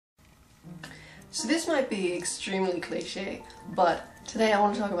So this might be extremely cliche, but today I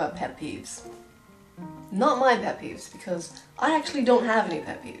want to talk about pet peeves. Not my pet peeves, because I actually don't have any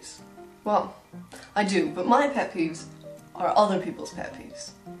pet peeves. Well, I do, but my pet peeves are other people's pet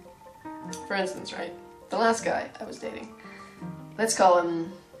peeves. For instance, right, the last guy I was dating, let's call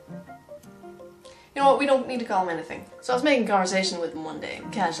him... You know what, we don't need to call him anything. So I was making conversation with him one day,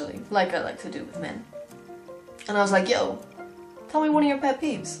 casually, like I like to do with men. And I was like, yo, tell me one of your pet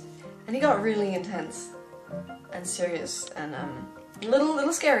peeves. And he got really intense and serious and a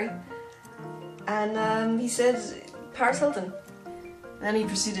little scary. And he said, Paris Hilton. And then he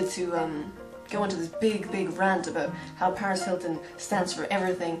proceeded to go into this big rant about how Paris Hilton stands for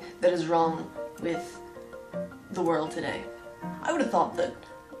everything that is wrong with the world today. I would have thought that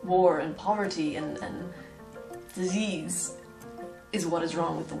war and poverty and disease is what is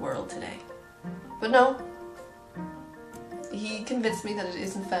wrong with the world today. But no. He convinced me that it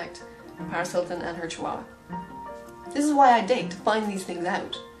is in fact Paris Hilton and her chihuahua. This is why I date, to find these things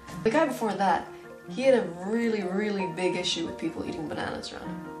out. The guy before that, he had a really big issue with people eating bananas around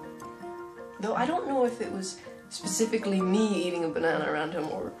him. Though I don't know if it was specifically me eating a banana around him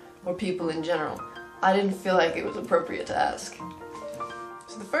or people in general. I didn't feel like it was appropriate to ask.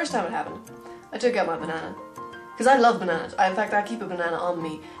 So the first time it happened, I took out my banana. Because I love bananas. In fact, I keep a banana on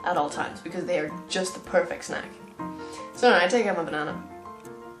me at all times because they are just the perfect snack. So no, I take out my banana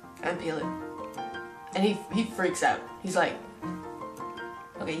and peel it. And he freaks out. He's like,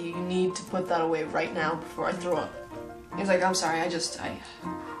 okay, you need to put that away right now before I throw up. He's like, I'm sorry, I just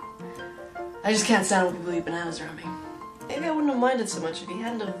can't stand when people eat bananas around me. Maybe I wouldn't have minded so much if he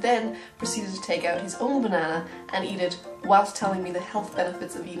hadn't have then proceeded to take out his own banana and eat it whilst telling me the health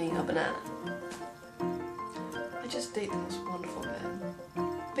benefits of eating a banana. I just date the most wonderful man.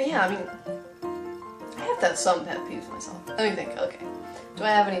 But yeah, I mean, I have to have some pet peeves myself. Let me think, okay. Do I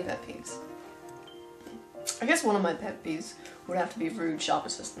have any pet peeves? I guess one of my pet peeves would have to be rude shop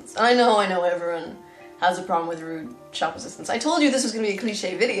assistants. I know everyone has a problem with rude shop assistants. I told you this was going to be a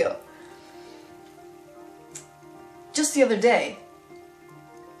cliche video. Just the other day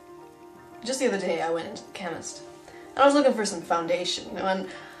I went into the chemist and I was looking for some foundation, and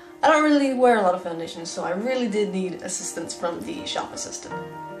I don't really wear a lot of foundation, so I really did need assistance from the shop assistant.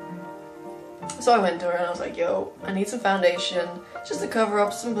 So I went to her and I was like, yo, I need some foundation just to cover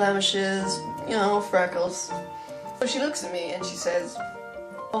up some blemishes, you know, freckles. So she looks at me and she says,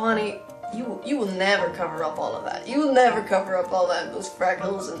 oh honey, you will never cover up all of that. You will never cover up all that, those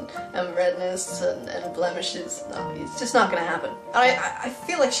freckles and redness and blemishes. No, it's just not gonna happen. I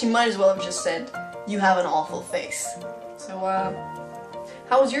feel like she might as well have just said, you have an awful face. So,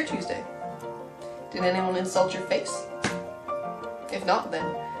 how was your Tuesday? Did anyone insult your face? If not,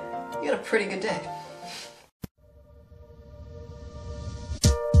 then you had a pretty good day.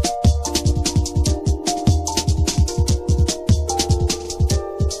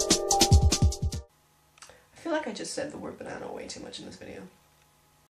 I feel like I just said the word banana way too much in this video.